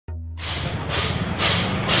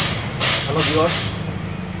Hello viewers,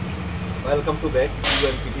 welcome to back to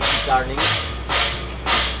TRADNING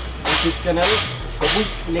YouTube channel SEEW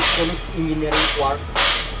Electronics Engineering Works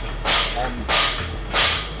and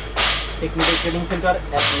Technical Training Center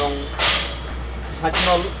at Long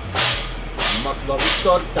chennal मतलब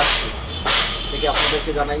उत्तर चाकरी থেকে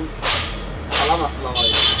আপনাদেরকে জানাই সালাম আসসালামু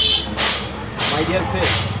আলাইকুম মাই ডিয়ার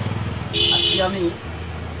ফ্রেন্ড আজকে আমি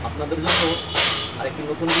আপনাদের জন্য আরেকটি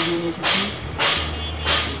নতুন ভিডিও নিয়ে এসেছি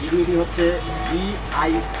এই ভিডিওটি হচ্ছে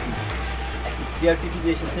ভিআইপি একটি সিআরটি টিভি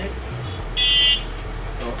এসেছে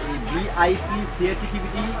তো এই ভিআইপি সিআরটি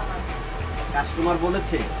টিভিটি কাস্টমার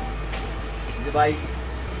বলেছে যে ভাই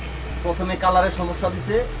প্রথমে কালারের সমস্যা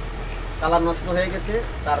দিছে কালার নষ্ট হয়ে গেছে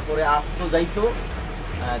তারপরে আসতো যাইতো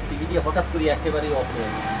টিভিটি হঠাৎ করে একেবারেই অফ হয়ে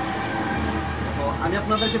গেছে তো আমি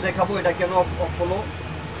আপনাদেরকে দেখাবো এটা কেন অফ হলো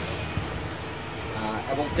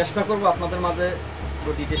এবং চেষ্টা করব আপনাদের মাঝে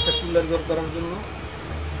পুরো ডিটেইলসটা ক্লিয়ার করার জন্য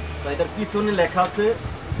তো এটার পিছনে লেখা আছে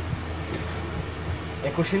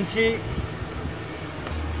 21 ইঞ্চি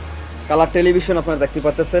কালার টেলিভিশন আপনারা দেখতে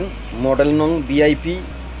পাচ্ছেন মডেল নং ভিআইপি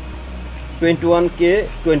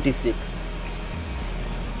 21K26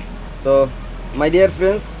 তো my dear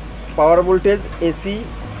friends power voltage AC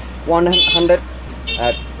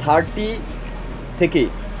 130 থেকে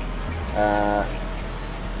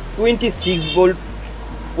 26 ভোল্ট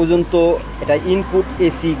পর্যন্ত এটা ইনপুট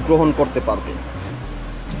এসি গ্রহণ করতে পারবে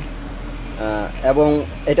এবং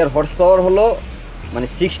এটার হর্স পাওয়ার হলো মানে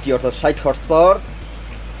 60 অর্থাৎ 60 হর্স পাওয়ার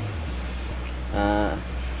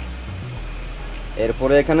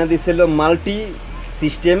এরপরে এখানে দিছিল মাল্টি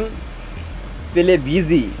সিস্টেম পেলে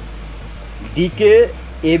বিজি ডিকে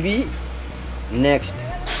এবি নেক্সট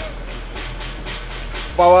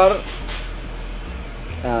পাওয়ার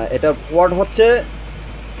এটার ওয়াট হচ্ছে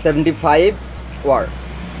 75 ওয়াট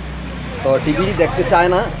তো টিভি দেখতে চায়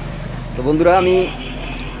না তো বন্ধুরা আমি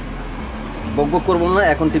বকবক করবো না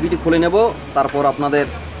এখন টিভিটি খুলে নেব তারপর আপনাদের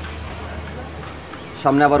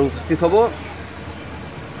সামনে আবার উপস্থিত হব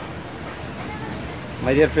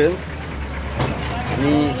মাই ডিয়ার ফ্রেন্ডস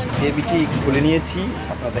আমি টিভিটি খুলে নিয়েছি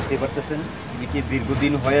আপনারা দেখতে পাচ্ছেন টিভিটি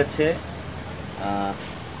দীর্ঘদিন হয়েছে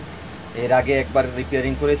এর আগে একবার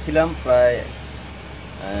রিপেয়ারিং করেছিলাম প্রায়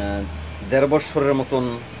 1.5 বছরের মতন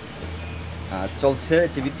চলছে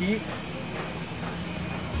টিভিটি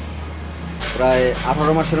প্রায়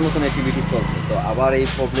 18 মাসের মতন এই টিভিটি চলছে তো আবার এই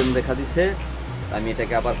প্রবলেম দেখা দিচ্ছে আমি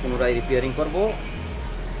এটাকে আবার পুনরায় রিপেয়ারিং করব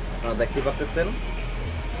আপনারা দেখতে পাচ্ছেন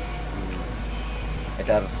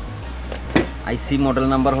এটার আইসি মডেল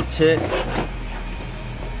নাম্বার হচ্ছে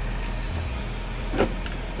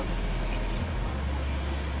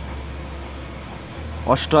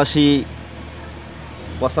অষ্টআশি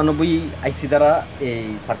 95 আইসি দ্বারা এই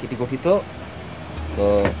সার্কিটটি গঠিত তো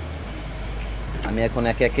আমি এখন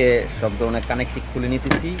একে একে সব ধরনের কানেক্টিং খুলে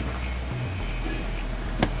নিতেছি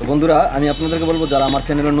তো বন্ধুরা আমি আপনাদেরকে বলবো যারা আমার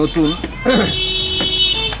চ্যানেলে নতুন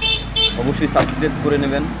অবশ্যই সাবস্ক্রাইব করে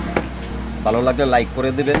নেবেন ভালো লাগলে লাইক করে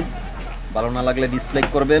দেবেন ভালো না লাগলে ডিসলাইক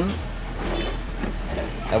করবেন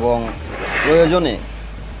এবং প্রয়োজনে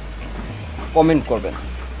কমেন্ট করবেন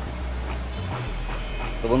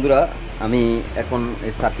তো বন্ধুরা আমি এখন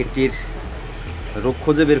এই সার্কিটটির রোগ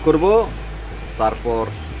খুঁজে বের করব তারপর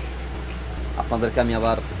আপনাদেরকে আমি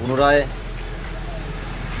আবার পুনরায়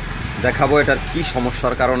দেখাবো এটার কি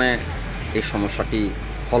সমস্যার কারণে এই সমস্যাটি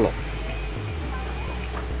হলো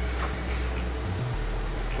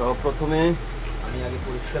তো প্রথমে আমি আগে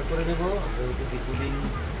পরিষ্কার করে নেব যেহেতু দীর্ঘদিন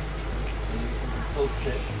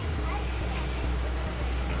চলছে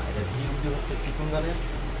এটা ভিউটি হচ্ছে চিকন গানের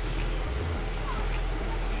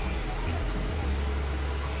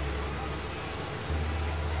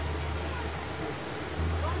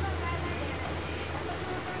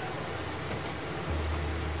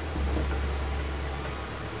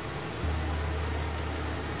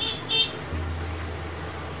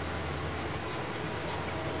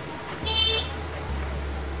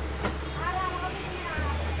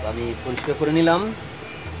আমি পরিষ্কার করে নিলাম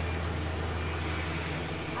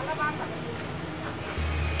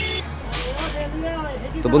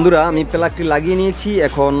তো বন্ধুরা আমি প্লাগটি লাগিয়ে নিয়েছি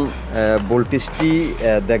এখন ভোল্টেজটি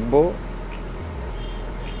দেখব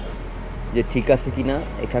যে ঠিক আছে কিনা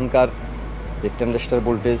এখানকার ট্রানজিস্টর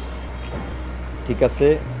ভোল্টেজ ঠিক আছে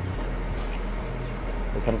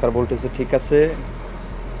এখানকার ভোল্টেজ ঠিক আছে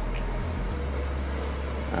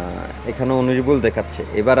এখানে 19 ভোল্ট দেখাচ্ছে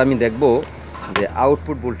এবার আমি দেখব যে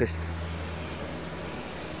আউটপুট ভোল্টেজ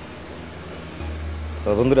তো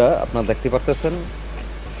বন্ধুরা আপনারা দেখতে পাচ্ছেন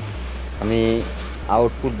আমি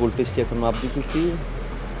আউটপুট ভোল্টেজটি এখন মাপ দিতেছি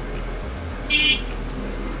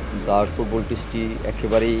আউটপুট ভোল্টেজটি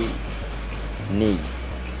একেবারেই নেই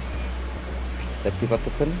দেখতে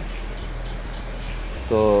পাচ্ছেন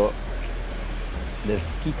তো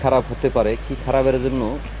কি খারাপ হতে পারে, কি খারাপের জন্য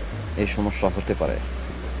এই সমস্যা হতে পারে,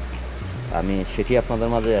 আমি সেটি আপনাদের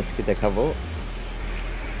মাঝে আজকে দেখাবো।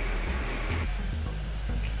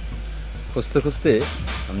 খুঁজতে খুঁজতে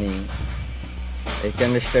আমি এই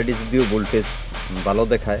ট্রানজিস্টরটি যদিও ভোল্টেজ ভালো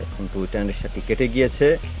দেখায়, কিন্তু ওই ট্রানজিস্টরটি কেটে গিয়েছে।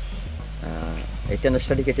 এই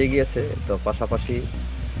ট্রানজিস্টরটি কেটে গিয়েছে, তো পাশাপাশি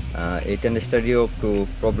এই ট্রানজিস্টরটিও একটু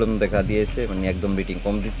প্রবলেম দেখা দিয়েছে, মানে একদম রিডিং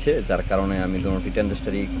কম দিচ্ছে, যার কারণে আমি দুটি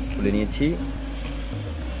ট্রানজিস্টরই খুলে নিয়েছি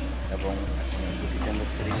এবং দুটি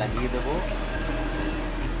ট্রানজিস্টরই লাগিয়ে দেব।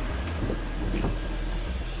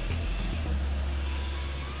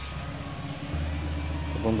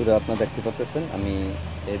 বন্ধুরা, আপনারা দেখতে পাচ্ছেন আমি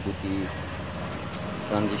এই দুটি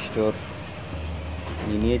ট্রানজিস্টর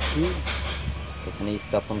নিয়েছি, এখানে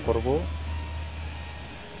স্থাপন করব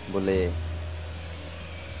বলে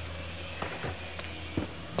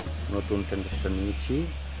নতুন ট্রানজিস্টর নিয়েছি।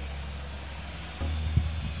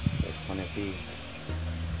 এখন এটি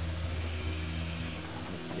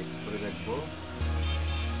চেক করে রাখবো।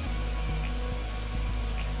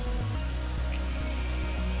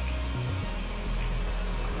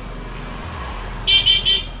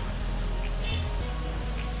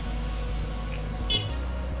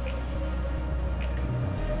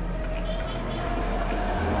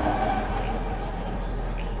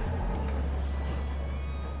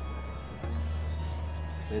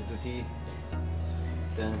 এই দুটি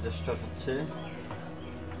ট্রানজিস্টর হচ্ছে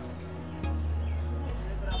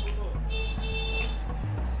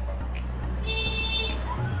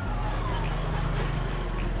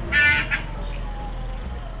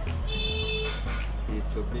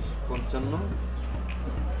E2455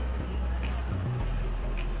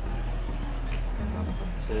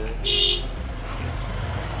 হচ্ছে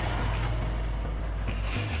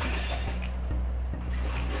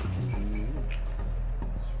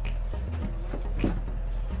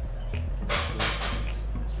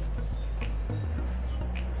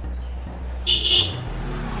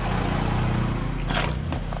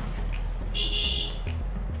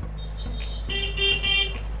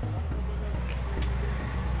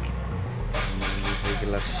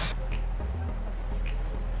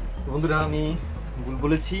বন্ধুরা, আমি ভুল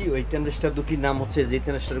বলেছি। ওই ট্রানজিস্টর দুটির নাম হচ্ছে, যে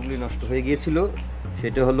ট্রানজিস্টরগুলি নষ্ট হয়ে গিয়েছিল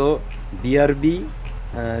সেটা হলো BRB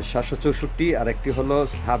 764, আর একটি হলো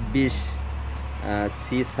 26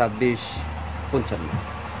 C2655।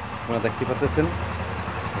 আপনারা দেখতে পাচ্ছেন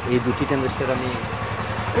এই দুটি ট্রানজিস্টর আমি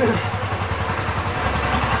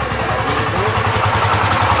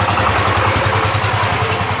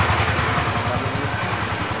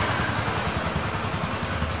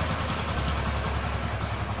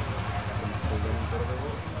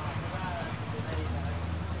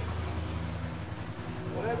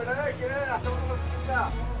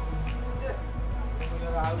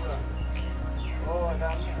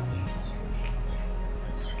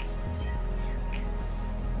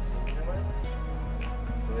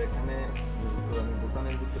এখানে আমি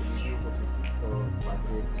দোকানের ভিতরে ভিডিও করতেছি, তো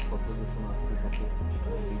বাকি কত কিছু আসতে থাকে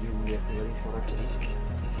ভিডিওগুলি একেবারেই সরাসরি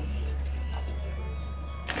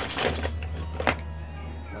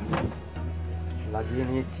আমি লাগিয়ে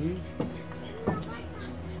নিয়েছি।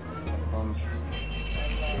 এখন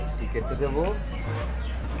একটি কেটে দেবো।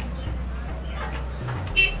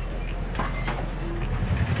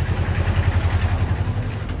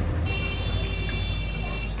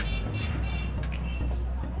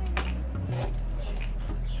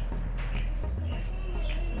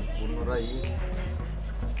 পুনরায়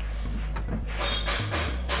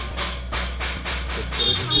চেক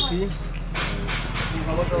করে দিতেছি।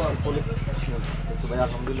 ভালো তো ভাই,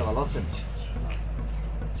 আলহামদুলিল্লাহ ভালো আছেন।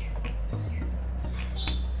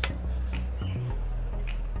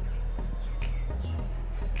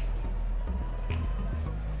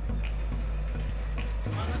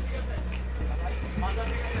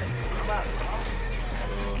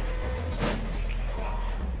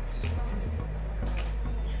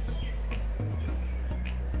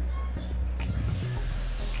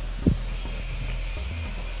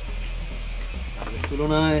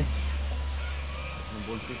 তুলনায়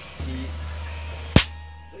ভোল্টেজটি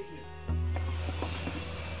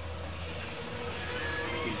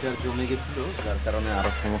ফিল্টার জমে গেছিল, যার কারণে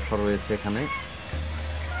আরো সমস্যা রয়েছে। এখানে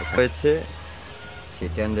হয়েছে সেই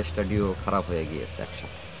ট্রানজিস্টরটিও খারাপ হয়ে গিয়েছে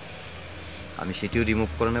একসাথে, আমি সেটিও রিমুভ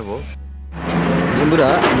করে নেব। বন্ধুরা,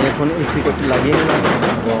 আমি এখন এসি কোডটি লাগিয়ে নিলাম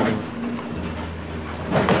এবং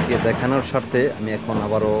দেখানোর স্বার্থে আমি এখন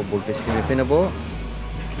আবারও ভোল্টেজটি মেপে নেব।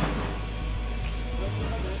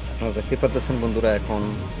 আপনারা দেখতে পাচ্ছেন বন্ধুরা, এখন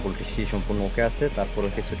ভোল্টেজটি সম্পূর্ণ ওকে আছে, তারপরে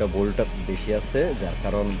কিছুটা ভোল্ট বেশি আছে, যার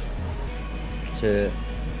কারণ হচ্ছে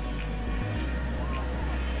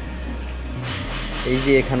এই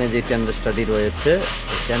যে এখানে যে ট্যান্ডার স্টাডি রয়েছে,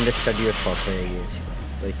 এই ট্যান্ডার স্টাডিও শর্ট হয়ে গিয়েছে।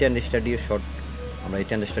 তো এই ট্যান্ডার স্টাডিও শর্ট, আমরা এই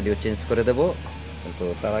ট্যান্ডার স্টাডিও চেঞ্জ করে দেব। তো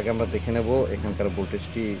তার আগে আমরা দেখে নেব এখানকার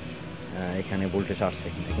ভোল্টেজটি, এখানে ভোল্টেজ আসছে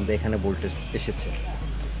কিন্তু এখানে ভোল্টেজ এসেছে।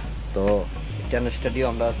 তো ট্যান্ডার স্টাডিও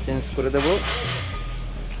আমরা চেঞ্জ করে দেব।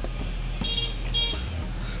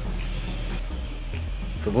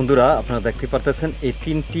 তো বন্ধুরা, আপনারা দেখতে পারতেছেন এই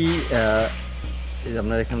তিনটি,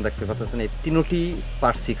 আপনারা এখানে দেখতে পাচ্ছেন এই তিনটি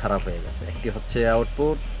পার্টসই খারাপ হয়ে গেছে। একটি হচ্ছে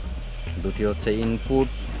আউটপুট, দুটি হচ্ছে ইনপুট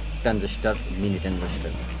ট্রানজিস্টর, মিনি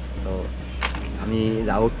ট্রানজিস্টর। তো আমি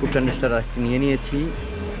আউটপুট ট্রানজিস্টর নিয়ে নিয়েছি,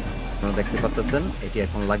 আপনারা দেখতে পাচ্ছেন। এটি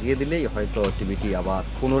এখন লাগিয়ে দিলেই হয়তো টিভিটি আবার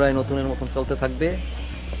পুনরায় নতুনের মতন চলতে থাকবে,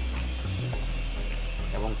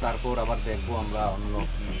 এবং তারপর আবার দেখবো আমরা অন্য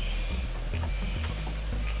কি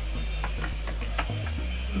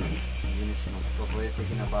জিনিস নষ্ট হয়েছে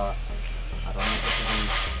কিনা বা আর অন্য কিছু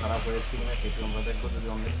জিনিস খারাপ হয়েছে কিনা সেটি আমরা দেখবো। যদি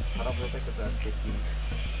অনেক খারাপ হয়ে থাকে তার সেটি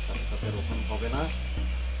সাথে সাথে রোপণ হবে না।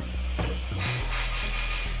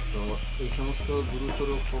 তো এই সমস্ত গুরুতর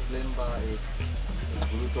প্রবলেম বা এই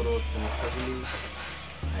গুরুতর সমস্যাগুলি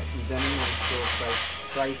ইদানিং অবশ্য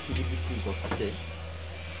প্রায় টিভি ঘটছে।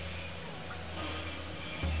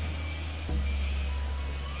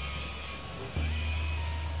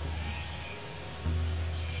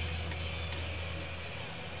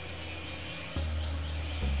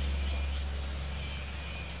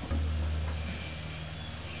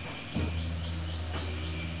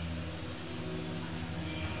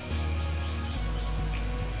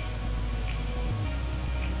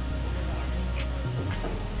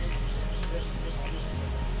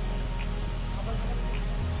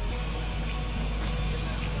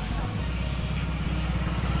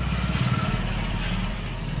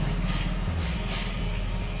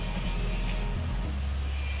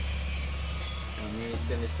 আমি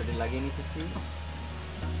স্টাডি লাগিয়ে নিতেছি।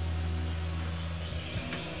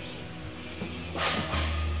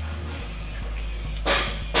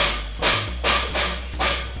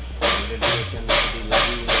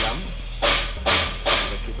 লাগিয়ে নিলাম,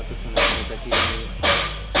 দেখতে পাচ্ছেন। এটাকে আমি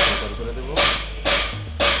করে দেবো,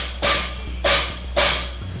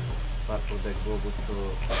 তারপর দেখবো বুঝতো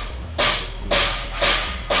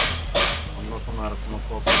অন্য কোনো আর কোনো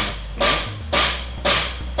প্রবলেম আসছে।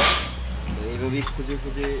 এইভাবেই খুঁজে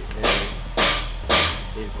খুঁজে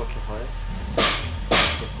বের করতে হয়।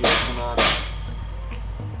 এখন আর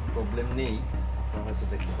প্রবলেম নেই, আপনারা হয়তো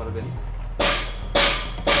দেখতে পারবেন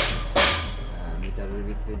মিটারের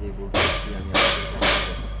ভিতরে যে ভোল্টেজটি আমি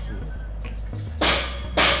দেখাচ্ছি।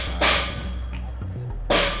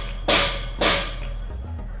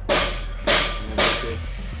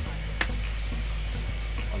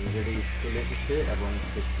 অলরেডি চলে এসেছে এবং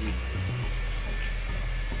সেটি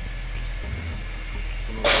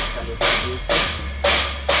চালু করে দিয়েছে।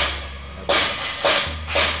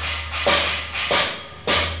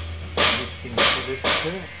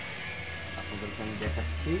 আপনাদেরকে আমি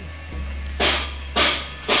দেখাচ্ছি,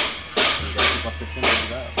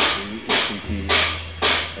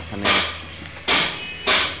 এখানে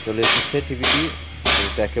চলে এসেছে টিভিটি।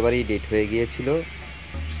 এটা একেবারেই ডেট হয়ে গিয়েছিল।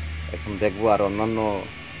 এখন দেখবো আর অন্যান্য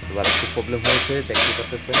এবার একটু প্রবলেম হয়েছে, দেখতে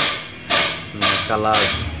পাচ্ছেন কালার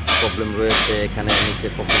প্রবলেম রয়েছে, এখানে নিচে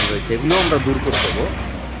প্রবলেম রয়েছে, এগুলো আমরা দূর করে দেবো।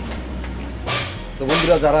 তো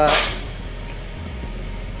বন্ধুরা, যারা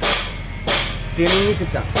ট্রেনিং নিতে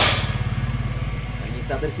চান আমি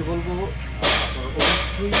তাদেরকে বলবো আপনারা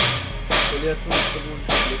অবশ্যই চলে আসুন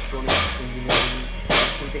ইলেকট্রনিক্স ইঞ্জিনিয়ারিং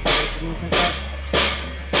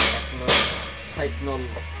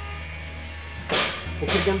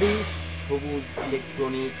ফকিরকান্দি সবুজ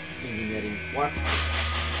ইলেকট্রনিক্স ইঞ্জিনিয়ারিং ওয়ার্ক,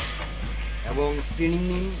 এবং ট্রেনিং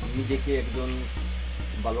নিন। নিজেকে একজন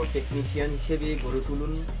ভালো টেকনিশিয়ান হিসেবে গড়ে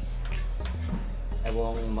তুলুন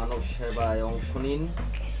এবং মানব সেবায় অংশ নিন।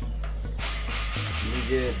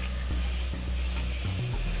 নিজের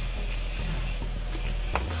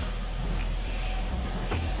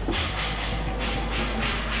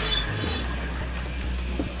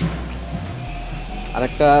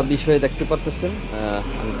আরেকটা বিষয় দেখতে পারতেছেন,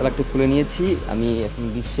 আমি প্লাগটি খুলে নিয়েছি, আমি এখন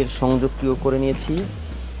বিশ্বের সংযোগটিও করে নিয়েছি।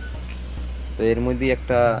 তো এর মধ্যে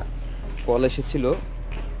একটা কল এসেছিল,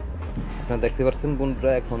 আপনারা দেখতে পাচ্ছেন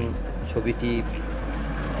বন্ধুরা। এখন ছবিটি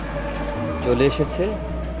চলে এসেছে,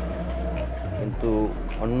 কিন্তু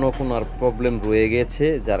অন্য কোনো আর প্রবলেম রয়ে গেছে,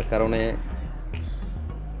 যার কারণে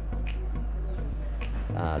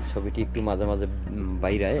ছবিটি একটু মাঝে মাঝে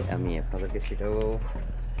বাইরে। আমি আপনাদেরকে সেটাও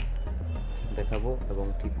দেখাবো এবং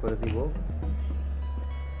ঠিক করে দিব।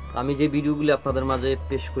 আমি যে ভিডিওগুলি আপনাদের মাঝে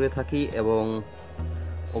পেশ করে থাকি, এবং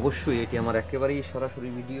অবশ্যই এটি আমার একেবারেই সরাসরি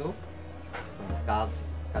ভিডিও, কাজ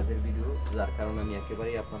কাজের ভিডিও, যার কারণে আমি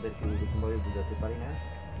একেবারেই আপনাদেরকে ওইরকমভাবে বোঝাতে পারি না।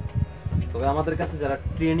 তবে আমাদের কাছে যারা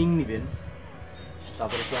ট্রেনিং নেবেন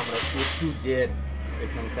তাদেরকে আমরা A to Z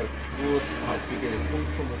এখানকার কোর্স মার্কেটের কোন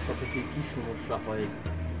সমস্যা থেকে কী সমস্যা হয়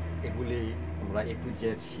এগুলি আমরা A to Z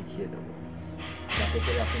শিখিয়ে দেব, যাতে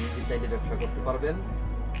করে আপনি নিজে চাইলে ব্যবসা করতে পারবেন,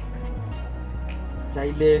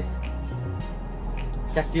 চাইলে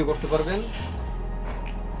চাকরিও করতে পারবেন,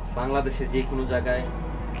 বাংলাদেশের যে কোনো জায়গায়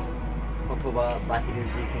অথবা বাহিরের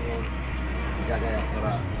যে কোনো জায়গায়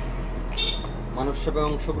আপনারা মানব সেবায়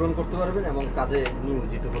অংশগ্রহণ করতে পারবেন এবং কাজে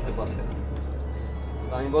নিয়োজিত হতে পারবেন।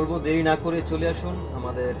 আমি বলবো দেরি না করে চলে আসুন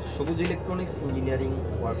আমাদের সবুজ ইলেকট্রনিক্স ইঞ্জিনিয়ারিং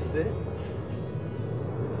ওয়ার্কসে।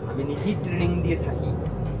 আমি নিজেই ট্রেনিং দিয়ে থাকি।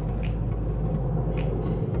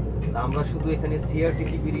 আমরা শুধু এখানে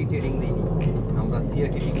সিআরটিটিপির ট্রেনিং দিইনি, আমরা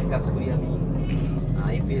সিআরটিটিপির কাজ করি, আমি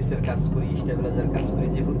আইপিএস এর কাজ করি, স্টেবিলাইজার কাজ করি।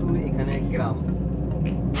 যেহেতু এখানে গ্রাম,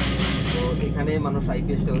 তো এখানে মানুষ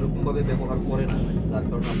আইপিএসটা ওরকমভাবে ব্যবহার করে না, যার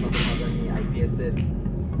কারণে আপনাদের মাঝে আমি আইপিএস এর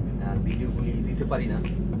ভিডিওগুলি দিতে পারি না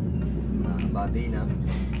বা দিই না।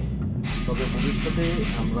 তবে ভবিষ্যতে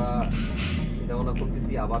আমরা চিন্তা ভাবনা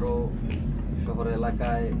করতেছি আবারও শহর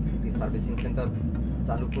এলাকায় একটি সার্ভিসিং সেন্টার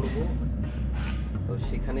চালু করব। তো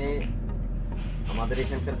সেখানে আমাদের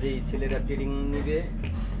এখানকার যে ছেলেরা ট্রেনিং নেবে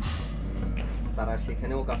তারা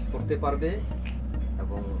সেখানেও কাজ করতে পারবে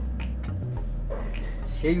এবং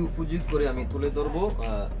সেই উপযোগ করে আমি তুলে ধরবো,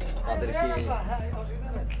 তাদেরকে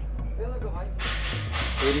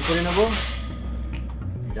তৈরি করে নেব,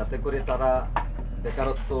 যাতে করে তারা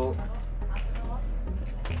বেকারত্ব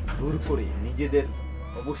দূর করে নিজেদের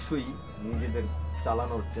অবশ্যই নিজেদের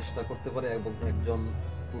চালানোর চেষ্টা করতে পারে এবং একজন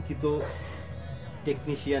প্রকৃত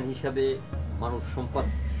টেকনিশিয়ান হিসাবে মানব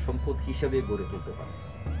সম্পদ হিসাবে গড়ে তুলতে পারে।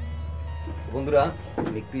 বন্ধুরা,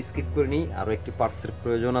 আমি একটু স্কিপ করে নিই, আরও একটি পার্টসের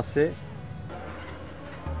প্রয়োজন আছে।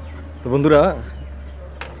 তো বন্ধুরা,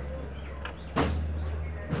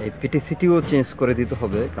 এই পিটিসিটিও চেঞ্জ করে দিতে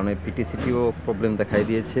হবে, কারণ এই পিটিসিটিও প্রবলেম দেখাই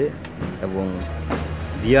দিয়েছে এবং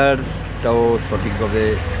গিয়ারটাও সঠিকভাবে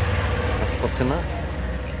কাজ করছে না।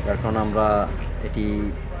 যার কারণে আমরা এটি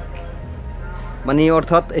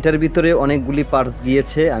অর্থাৎ এটার ভিতরে অনেকগুলি পার্টস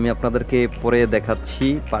গিয়েছে। আমি আপনাদেরকে পরে দেখাচ্ছি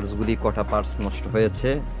পার্টসগুলি কটা পার্টস নষ্ট হয়েছে,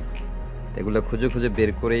 এগুলো খুঁজে খুঁজে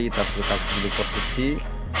বের করেই তারপরে কাজগুলি করতেছি।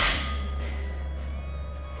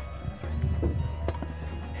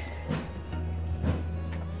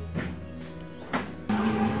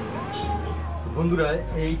 বন্ধুরা,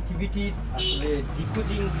 এই টিভিটি আসলে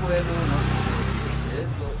ডিকোডিং কোয়েলও নষ্ট হয়েছে।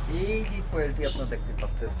 তো এই যে কোয়েলটি আপনারা দেখতে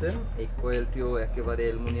পাচ্ছেন, এই কোয়েলটিও একেবারে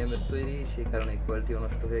অ্যালুমিনিয়ামের তৈরি, সেই কারণে এই কোয়েলটিও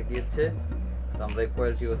নষ্ট হয়ে গিয়েছে। তো আমরা এই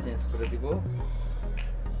কোয়েলটিও চেঞ্জ করে দিব।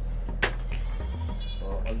 তো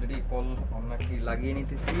অলরেডি কল অন্যটি লাগিয়ে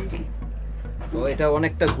নিতেছি। তো এটা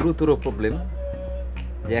অনেকটা গুরুতর প্রবলেম,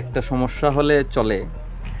 যে একটা সমস্যা হলে চলে।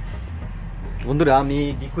 বন্ধুরা, আমি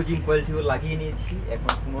ডিকোডিং কোয়েলটিও লাগিয়ে নিয়েছি,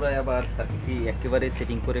 এখন পুনরায় আবার সার্কিটটি একেবারে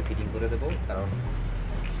সেটিং করে ফিটিং করে দেবো, কারণ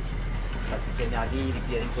সার্কিটটি আমি আগেই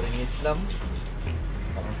রিপেয়ারিং করে নিয়েছিলাম।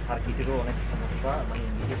 কারণ সার্কিটেরও অনেক সমস্যা,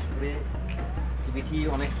 বিশেষ করে টিভিটি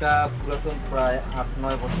অনেকটা পুরাতন, প্রায়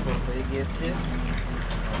 8-9 বছর হয়ে গিয়েছে।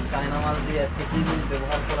 চায়না মাল দিয়ে টিভি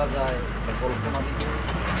ব্যবহার করা যায় কল্পনা দিকে।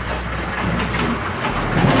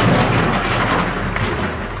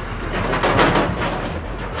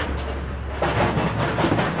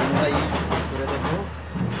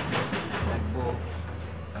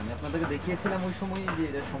 দেখিয়েছিলাম ওই সময় যে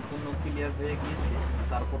এটা সম্পূর্ণ ক্লিয়ার হয়ে গিয়েছে,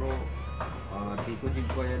 তারপরও ডিকোডিং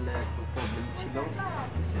কয়েলে একটু প্রবলেম ছিল।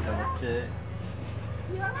 সেটা হচ্ছে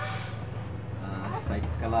সাইড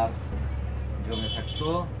কালার জমে থাকতো।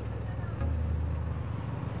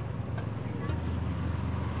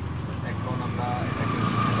 এখন আমরা এটাকে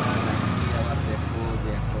আবার দেখবো যে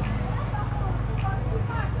এখন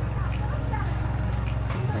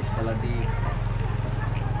সাইড কালারটি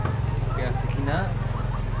আছে কিনা।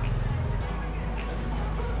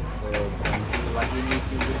 লাগিয়ে নিয়ে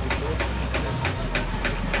টিউবের ভিতর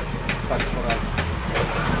কাজ করা।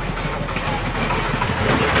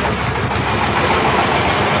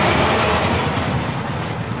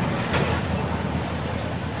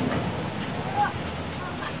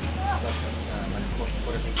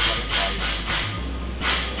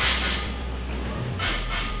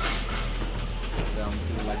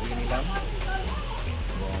 লাগিয়ে নিলাম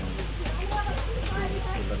এবং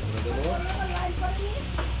দেবো।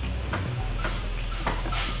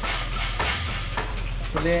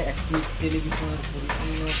 আসলে একটি টেলিভিশনের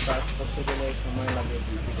পরিপূর্ণ কাজ করতে গেলে সময় লাগে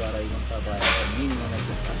 2 থেকে 2.5 ঘন্টা বা একটা মিনিমাম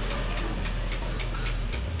একটা কাজ।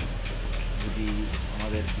 যদি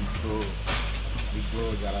আমাদের বিজ্ঞ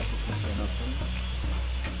যারা টেকনিশিয়ান আছেন,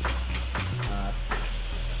 আর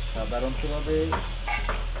সাধারণতভাবে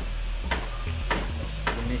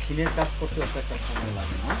মেশিনের কাজ করতে অত একটা সময়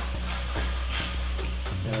লাগে না।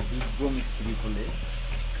 বিজ্ঞ মিস্ত্রি হলে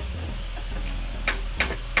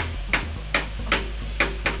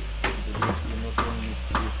যদি নতুন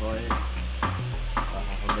মিস্ত্রি হয়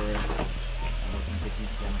তাহলে নতুন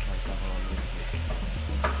টেকনিশিয়ান হয় তাহলে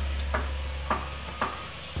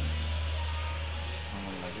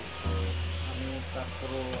সময় লাগে। তো আমি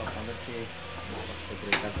তারপরও আপনাদেরকে কষ্ট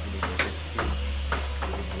করে কাজগুলি দেখছি,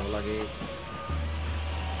 যদি ভালো লাগে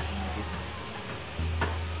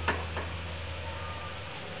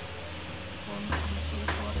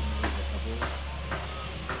দেখাবো।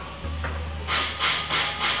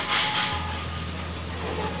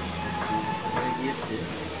 হয়ে গিয়েছে,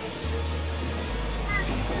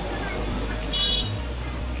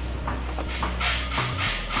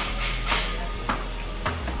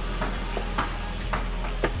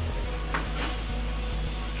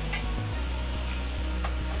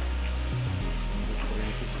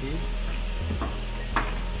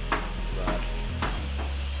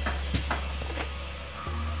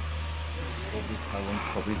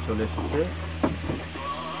 সবই চলে এসেছে,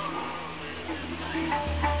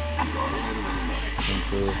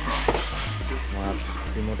 কিন্তু আমার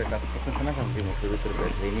রিমোটে কাজ করতেছে না, কারণ রিমোটের ভিতরে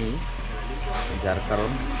ব্যাটারি নেই, যার কারণ।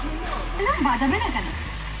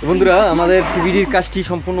 বন্ধুরা, আমাদের টিভির কাজটি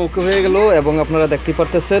সম্পূর্ণ ওকে হয়ে গেল এবং আপনারা দেখতে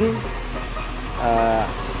পারতেছেন।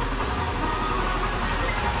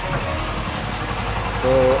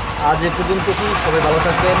 তো আজ এ পর্যন্তই। সবাই ভালো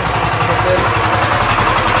থাকবেন, সুস্থ থাকবেন।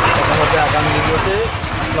 কথা হবে আগামী ভিডিওতে।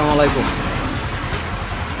 আসসালামু আলাইকুম।